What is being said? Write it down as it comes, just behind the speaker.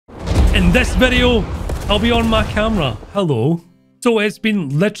In this video, I'll be on my camera. Hello. So it's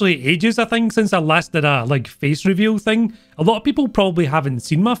been literally ages, I think, since I last did a face reveal thing. A lot of people probably haven't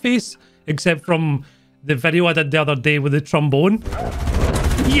seen my face, except from the video I did the other day with the trombone.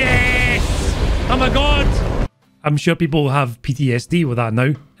 Yes! Oh my god! I'm sure people have PTSD with that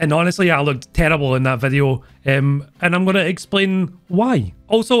now. And honestly, I looked terrible in that video. And I'm going to explain why.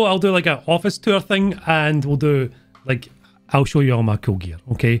 Also, I'll do an office tour thing, and we'll do I'll show you all my cool gear,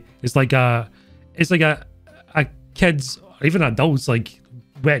 okay? It's like a kid's, or even adults,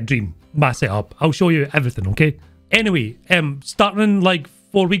 wet dream, my setup. I'll show you everything, okay? Anyway, starting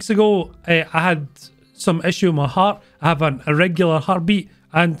 4 weeks ago, I had some issue with my heart. I have an irregular heartbeat,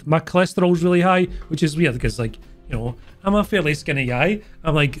 and my cholesterol's really high, which is weird because, you know, I'm a fairly skinny guy.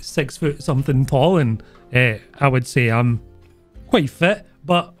 I'm 6 foot something tall, and I would say I'm quite fit,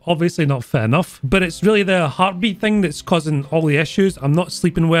 but obviously not fit enough. But it's really the heartbeat thing that's causing all the issues. I'm not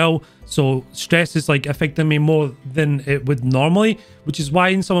sleeping well, so stress is affecting me more than it would normally, which is why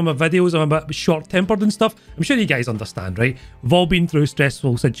in some of my videos I'm a bit short-tempered and stuff. I'm sure you guys understand, right? We've all been through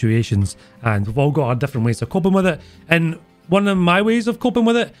stressful situations, and we've all got our different ways of coping with it. And one of my ways of coping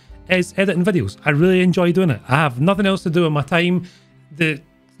with it is editing videos. I really enjoy doing it. I have nothing else to do in my time. The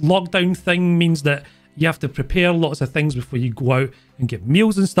lockdown thing means that you have to prepare lots of things before you go out and get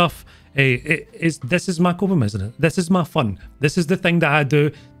meals and stuff. This is my coping, isn't it? This is my fun. This is the thing that I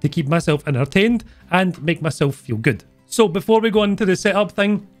do to keep myself entertained and make myself feel good. So before we go into the setup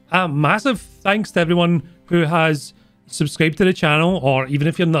thing, a massive thanks to everyone who has subscribed to the channel, or even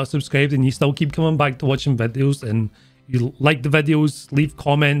if you're not subscribed and you still keep coming back to watching videos and you like the videos, leave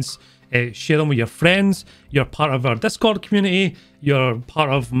comments, share them with your friends. You're part of our Discord community. You're part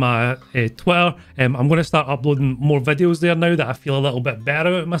of my Twitter. I'm going to start uploading more videos there now that I feel a little bit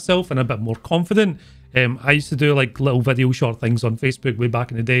better about myself and a bit more confident. I used to do little video short things on Facebook way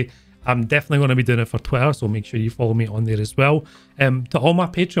back in the day. I'm definitely going to be doing it for Twitter, so make sure you follow me on there as well. To all my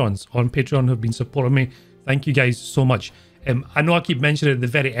Patreons on Patreon who've been supporting me, thank you guys so much. I know I keep mentioning it at the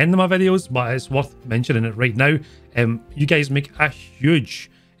very end of my videos, but it's worth mentioning it right now. You guys make a huge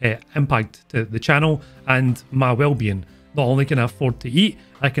impact to the channel and my well-being. Not only can I afford to eat,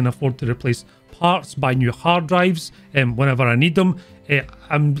 I can afford to replace parts, buy new hard drives whenever I need them.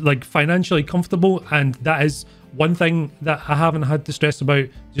 I'm financially comfortable, and that is one thing that I haven't had to stress about,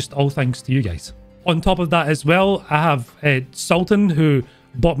 just all thanks to you guys. On top of that as well, I have Sultan, who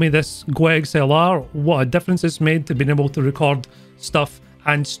bought me this Go XLR. What a difference it's made to being able to record stuff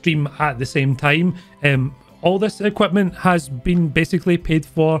and stream at the same time. All this equipment has been basically paid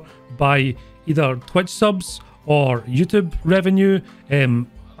for by either Twitch subs or YouTube revenue,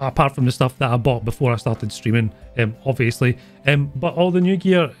 apart from the stuff that I bought before I started streaming, obviously. But all the new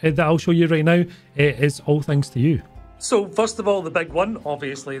gear that I'll show you right now is all thanks to you. So first of all, the big one,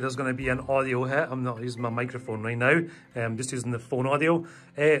 obviously there's going to be an audio hit. I'm not using my microphone right now. I'm just using the phone audio.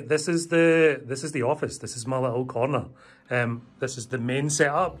 This is the office. This is my little corner. This is the main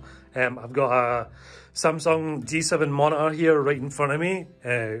setup. I've got a Samsung G7 monitor here right in front of me.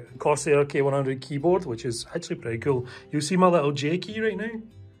 Corsair K100 keyboard, which is actually pretty cool. You'll see my little J key right now.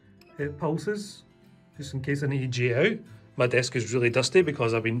 It pulses, just in case I need to J out. My desk is really dusty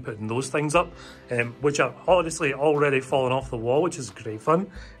because I've been putting those things up, which are honestly already falling off the wall, which is great fun.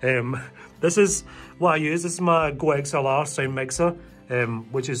 This is what I use. This is my Go XLR sound mixer,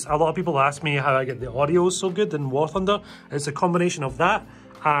 which is, a lot of people ask me how I get the audio so good in War Thunder. It's a combination of that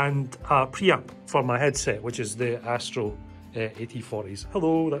and a preamp for my headset, which is the Astro AT40s.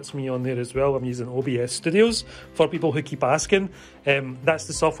 Hello, that's me on there as well. I'm using OBS Studios for people who keep asking. That's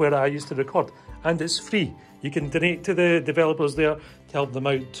the software that I use to record, and it's free. You can donate to the developers there to help them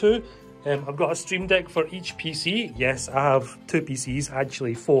out too. I've got a stream deck for each PC. Yes, I have 2 PCs,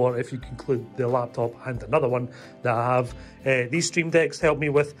 actually 4 if you include the laptop and another one that I have. These stream decks help me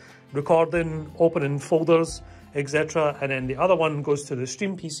with recording, opening folders, etc. And then the other one goes to the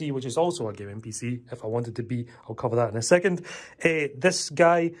stream PC, which is also a gaming PC if I wanted to be. I'll cover that in a second. This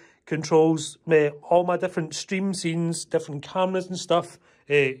guy controls all my different stream scenes, different cameras and stuff.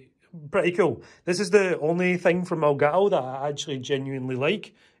 Pretty cool. This is the only thing from Elgato that I actually genuinely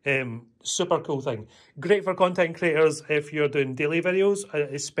like. Super cool thing. Great for content creators if you're doing daily videos,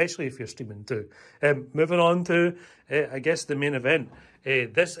 especially if you're streaming too. Moving on to, I guess, the main event.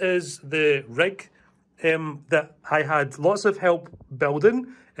 This is the rig that I had lots of help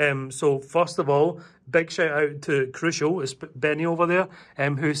building. So first of all, big shout out to Crucial, it's Benny over there,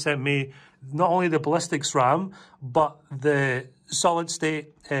 who sent me not only the ballistics RAM, but the solid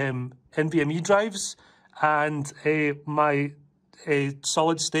state NVMe drives and my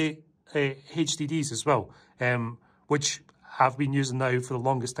solid state HDDs as well, which I've been using now for the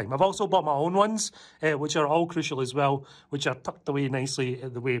longest time. I've also bought my own ones, which are all Crucial as well, which are tucked away nicely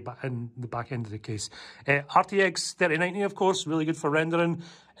at the way in the back end of the case. RTX 3090, of course, really good for rendering,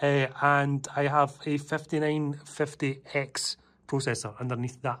 and I have a 5950X processor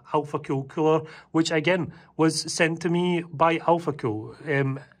underneath that AlphaCool cooler, which again was sent to me by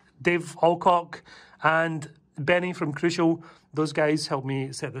AlphaCool. Dave Alcock and Benny from Crucial, those guys helped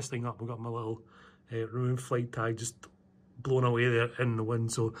me set this thing up. We've got my little remove flight tag just blown away there in the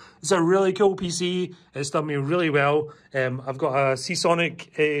wind. So it's a really cool PC. It's done me really well. I've got a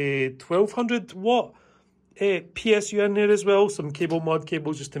Seasonic 1200 watt PSU in there as well. Some mod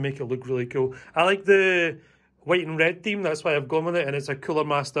cables just to make it look really cool. I like the white and red theme, that's why I've gone with it, and it's a Cooler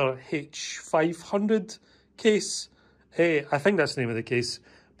Master H500 case. I think that's the name of the case,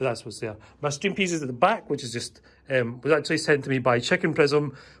 but that's what's there. My stream piece is at the back, which is just was actually sent to me by Chicken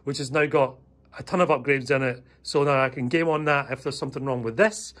Prism, which has now got a ton of upgrades in it, so now I can game on that if there's something wrong with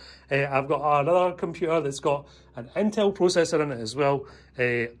this. I've got another computer that's got an Intel processor in it as well,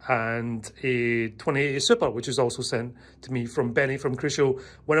 and a 2080 Super, which is also sent to me from Benny from Crucial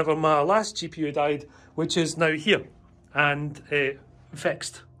whenever my last GPU died, which is now here and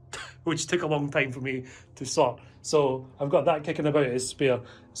fixed, which took a long time for me to sort. So I've got that kicking about as spare.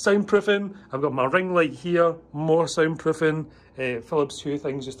 Soundproofing, I've got my ring light here, more soundproofing, Philips Hue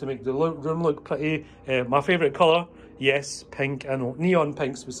things just to make the room look pretty. My favourite colour, yes, pink, and neon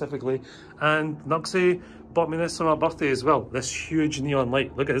pink specifically. And Nuxie bought me this for my birthday as well, this huge neon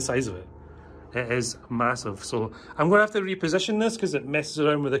light. Look at the size of it. It is massive. So I'm going to have to reposition this because it messes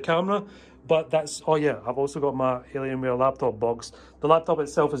around with the camera. But that's, oh yeah, I've also got my Alienware laptop box. The laptop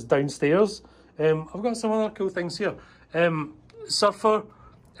itself is downstairs. I've got some other cool things here. Surfer,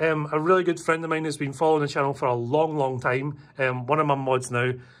 a really good friend of mine who's been following the channel for a long time. One of my mods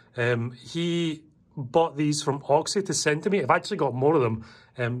now. He bought these from Oxy to send to me. I've actually got more of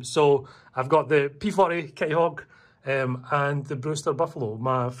them. So I've got the P40 Kitty Hawk and the Brewster Buffalo,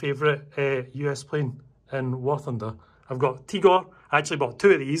 my favourite US plane in War Thunder. I've got Tigor. I actually bought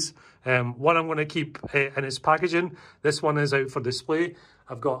two of these. One I'm going to keep in its packaging. This one is out for display.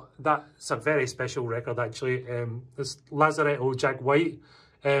 I've got, that's a very special record actually. This Lazaretto Jack White.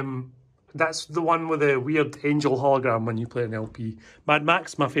 That's the one with the weird angel hologram when you play an LP. Mad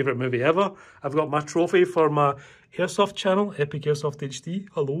Max, my favourite movie ever. I've got my trophy for my Airsoft channel, Epic Airsoft HD.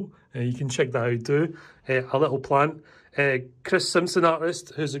 Hello. You can check that out too. A little plant. Chris Simpson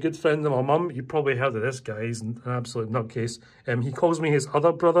artist, who's a good friend of my mum. You probably heard of this guy. He's an absolute nutcase. He calls me his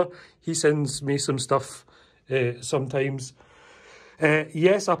other brother. He sends me some stuff sometimes.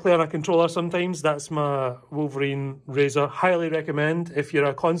 Yes, I play on a controller sometimes. That's my Wolverine Razor. Highly recommend if you're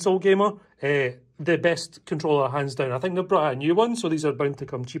a console gamer. The best controller, hands down. I think they've brought out a new one, so these are bound to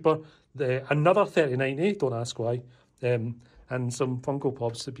come cheaper. Another 3090, don't ask why. And some Funko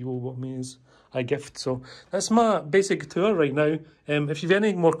Pops that people want me as a gift. So that's my basic tour right now. If you've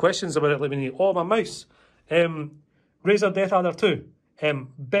any more questions about it, let me know. Oh, my mouse. Razer Death Adder 2.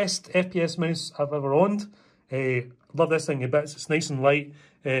 Best FPS mouse I've ever owned. Love this thing a bit. It's nice and light.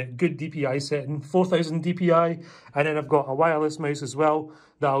 Good DPI setting. 4000 DPI. And then I've got a wireless mouse as well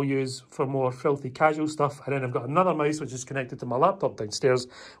that I'll use for more filthy casual stuff. And then I've got another mouse which is connected to my laptop downstairs,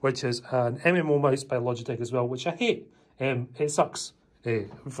 which is an MMO mouse by Logitech as well, which I hate. It sucks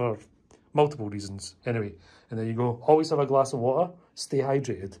for multiple reasons. Anyway, and there you go. Always have a glass of water. Stay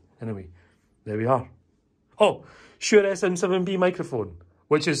hydrated. Anyway, there we are. Oh, Shure SM7B microphone,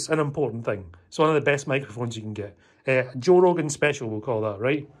 which is an important thing. It's one of the best microphones you can get. Joe Rogan special, we'll call that,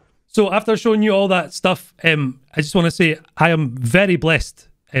 right? So after showing you all that stuff, I just want to say I am very blessed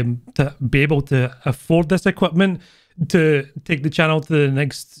to be able to afford this equipment to take the channel to the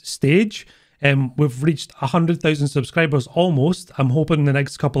next stage. We've reached 100,000 subscribers almost. I'm hoping in the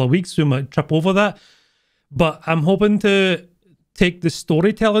next couple of weeks we might trip over that. But I'm hoping to take the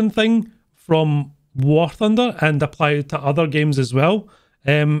storytelling thing from War Thunder and apply it to other games as well.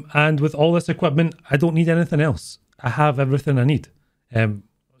 And with all this equipment, I don't need anything else. I have everything I need.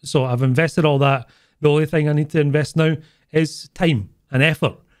 So I've invested all that. The only thing I need to invest now is time and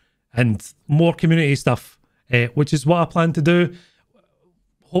effort and more community stuff, which is what I plan to do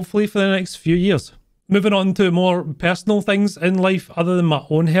hopefully for the next few years. Moving on to more personal things in life other than my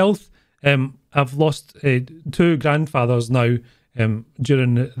own health. I've lost two grandfathers now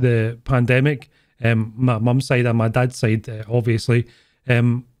during the pandemic. My mum's side and my dad's side, obviously.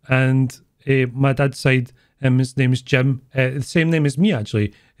 And my dad's side, his name's Jim. The same name as me,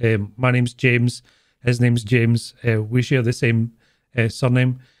 actually. My name's James. His name's James. We share the same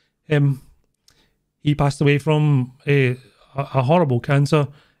surname. He passed away from a horrible cancer.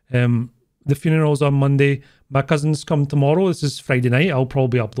 The funeral's on Monday. my cousins come tomorrow. This is Friday night. I'll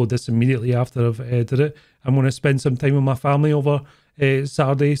probably upload this immediately after I've edited it. I'm going to spend some time with my family over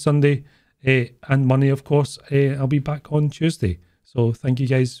Saturday, Sunday, and Monday, of course. I'll be back on Tuesday. So thank you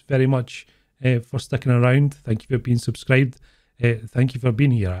guys very much for sticking around. Thank you for being subscribed. Thank you for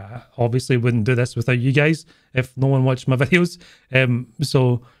being here. I obviously wouldn't do this without you guys if no one watched my videos.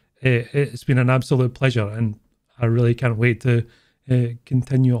 So it's been an absolute pleasure, and I really can't wait to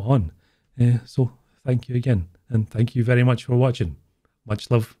continue on. So thank you again, and thank you very much for watching.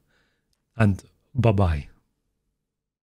 Much love, and bye-bye.